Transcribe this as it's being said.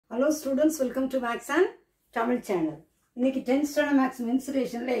Hello students, welcome to Max and Tamil channel. இன்னைக்கு 10th standard Max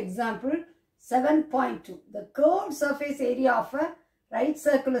mensuration example 7.2. The curved surface area of a right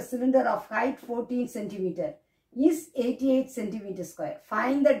circular cylinder of height 14 cm is 88 cm square.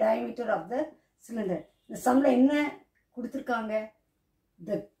 Find the diameter of the cylinder. இந்த sumல என்ன கொடுத்திருக்காங்க?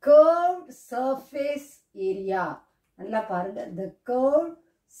 The curved surface area. நல்லா பாருங்க. The curved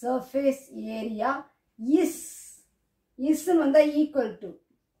surface area is வந்து equal to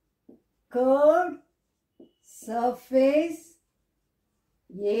curved surface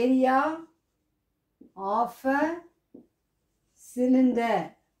area of a cylinder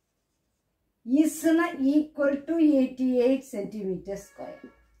is equal to 88 centimeter square.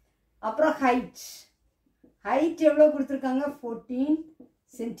 அப்புறம் height எவ்வளவு கொடுத்திருக்காங்க? 14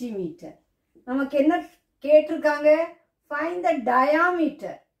 centimeter. நமக்கு என்ன கேட்டிருக்காங்க? Find the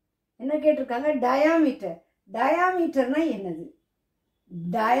diameter. என்ன கேட்டிருக்காங்க? Diameter. Diameterனா என்னது?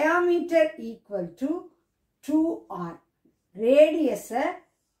 Diameter equal to 2r. Radius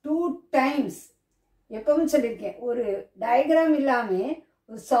 2 times. எப்பவும் சொல்லியிருக்கேன், ஒரு டயக்ராம் இல்லாமல்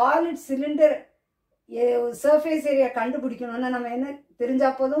ஒரு சாலிட் சிலிண்டர் சர்ஃபேஸ் ஏரியா கண்டுபிடிக்கணும்னா நம்ம என்ன தெரிஞ்சா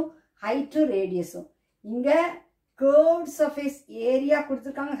போதும்? ஹைட்டும் ரேடியஸும். இங்கே கர்வ்ட் சர்ஃபேஸ் ஏரியா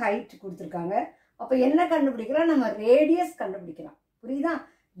கொடுத்துருக்காங்க, ஹைட் கொடுத்துருக்காங்க. அப்போ என்ன கண்டுபிடிக்கலாம்? நம்ம ரேடியஸ் கண்டுபிடிக்கலாம். புரியுதா?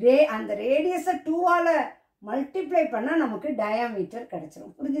 அந்த ரேடியஸை 2ஆல மல்டிப்ளை பண்ணால் நமக்கு டயாமீட்டர்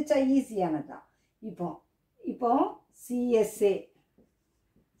கிடைச்சிடும். புரிஞ்சிச்சா? ஈஸியானதுதான். இப்போ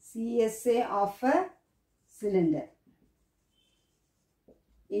CSA of a cylinder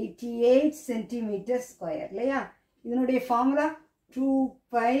 88 centimetre square இல்லையா? இதனுடைய ஃபார்முலா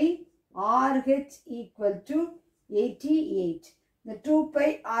 2π RH ஈக்குவல் டு 88. இந்த 2π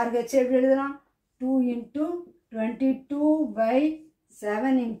RH எப்படி எழுதலாம்? 2 into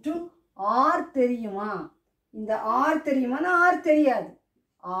 22/7 into R தெரியுமா? இந்த R தெரியுமானா R தெரியாது.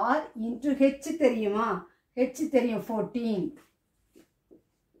 R into H தெரியுமா? H தெரியும், 14.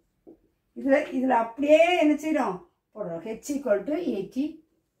 இதுல அப்படியே என்ன செய்யறோம்? போடுறோம். H equal to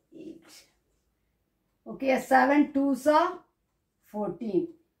 88. Okay, 7 2s are 14.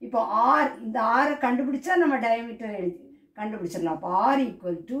 இப்போ R, இந்த R கண்டுபிடிச்சா நம்ம டயாமீட்டர் கண்டுபிடிச்சிடலாம். அப்போ R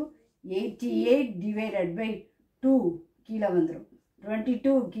equal to 88 divided by 2 கீழே வந்துடும்.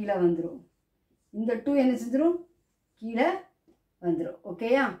 22 கீழே வந்துடும். இந்த 2 என்ன செஞ்சிடும்? கீழே வந்துடும்.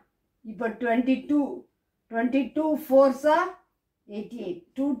 ஓகேயா? இப்போ 22 4s are 88.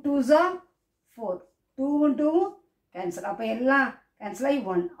 2 2s are 4. 2 cancel. அப்போ எல்லாம் கேன்சல் ஆகி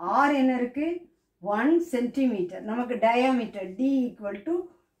 1. R என்ன இருக்கு? 1 சென்டிமீட்டர். நமக்கு diameter D equal to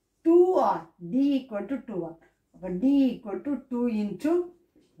 2R. D equal to 2R. அப்போ D equal to 2 into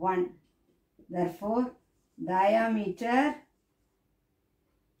 1. Therefore,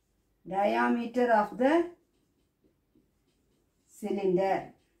 diameter of the cylinder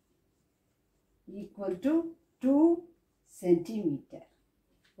equal to 2 centimeter.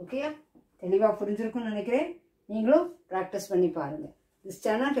 Okay? தெளிவா புரிஞ்சிருக்கும்னு நினைக்கிறேன். நீங்களும் ப்ராக்டிஸ் பண்ணி பாருங்க. This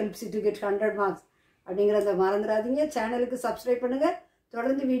channel helps you to get 100 marks. அப்படிங்கறத மறந்துடாதீங்க. சேனலுக்கு சப்ஸ்கிரைப் பண்ணுங்க.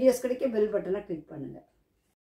 தொடர்ந்து வீடியோஸ் கிடைக்க பெல் பட்டனை கிளிக் பண்ணுங்க.